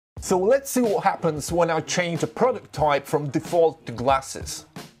So let's see what happens when I change a product type from default to glasses.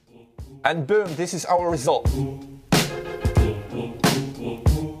 And boom, this is our result.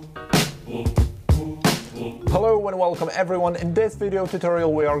 Hello and welcome everyone. In this video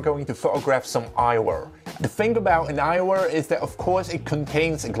tutorial we are going to photograph some eyewear. The thing about an eyewear is that of course it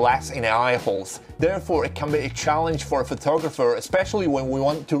contains glass in the eye holes. Therefore it can be a challenge for a photographer, especially when we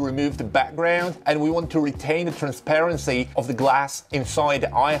want to remove the background and we want to retain the transparency of the glass inside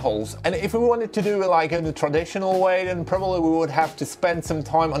the eye holes. And if we wanted to do it like in the traditional way, then probably we would have to spend some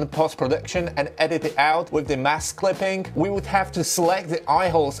time on the post-production and edit it out with the mask clipping. We would have to select the eye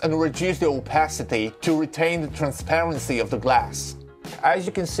holes and reduce the opacity to retain the transparency of the glass. As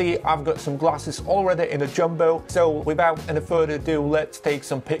you can see, I've got some glasses already in a jumbo, so without any further ado, let's take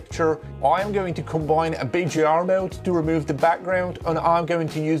some picture. I'm going to combine a BGR mode to remove the background, and I'm going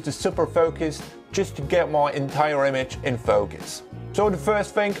to use the super focus just to get my entire image in focus. So the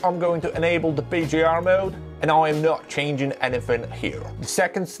first thing, I'm going to enable the BGR mode, and I am not changing anything here. The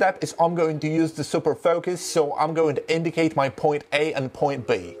second step is I'm going to use the super focus, so I'm going to indicate my point A and point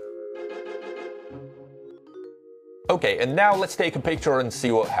B. Okay, and now let's take a picture and see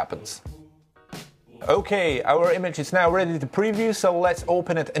what happens. Okay, our image is now ready to preview, so let's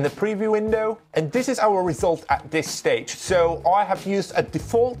open it in the preview window. And this is our result at this stage. So I have used a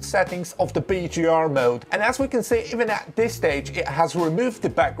default settings of the BGR mode. And as we can see, even at this stage, it has removed the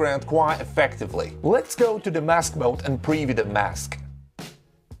background quite effectively. Let's go to the mask mode and preview the mask.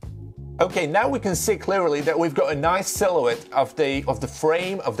 Okay, now we can see clearly that we've got a nice silhouette of the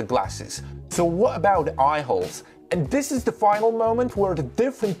frame of the glasses. So what about the eye holes? And this is the final moment where the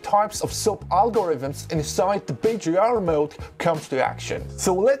different types of sub-algorithms inside the BGR mode comes to action.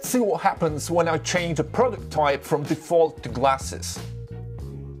 So let's see what happens when I change a product type from default to glasses.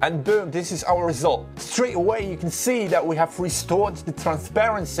 And boom, this is our result. Straight away you can see that we have restored the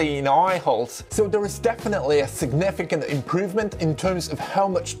transparency in eye holes. So there is definitely a significant improvement in terms of how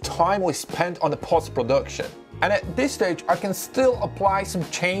much time we spent on the post-production. And at this stage, I can still apply some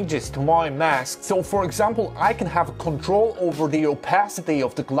changes to my mask. So for example, I can have control over the opacity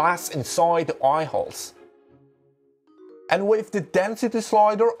of the glass inside the eye holes. And with the density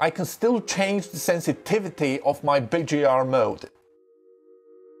slider, I can still change the sensitivity of my BGR mode.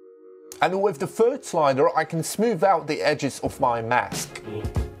 And with the third slider, I can smooth out the edges of my mask.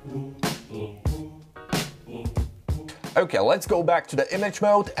 Okay, let's go back to the image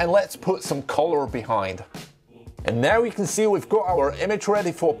mode and let's put some color behind. And now you can see we've got our image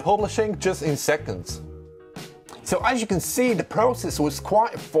ready for publishing just in seconds. So as you can see, the process was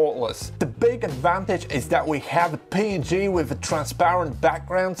quite faultless. The big advantage is that we have a PNG with a transparent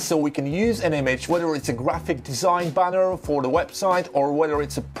background, so we can use an image, whether it's a graphic design banner for the website or whether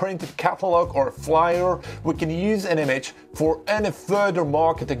it's a printed catalog or a flyer, we can use an image for any further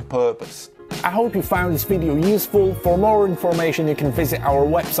marketing purpose. I hope you found this video useful. For more information you can visit our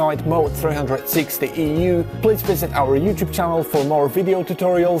website MODE360 EU. Please visit our YouTube channel for more video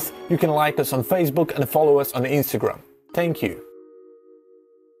tutorials. You can like us on Facebook and follow us on Instagram. Thank you.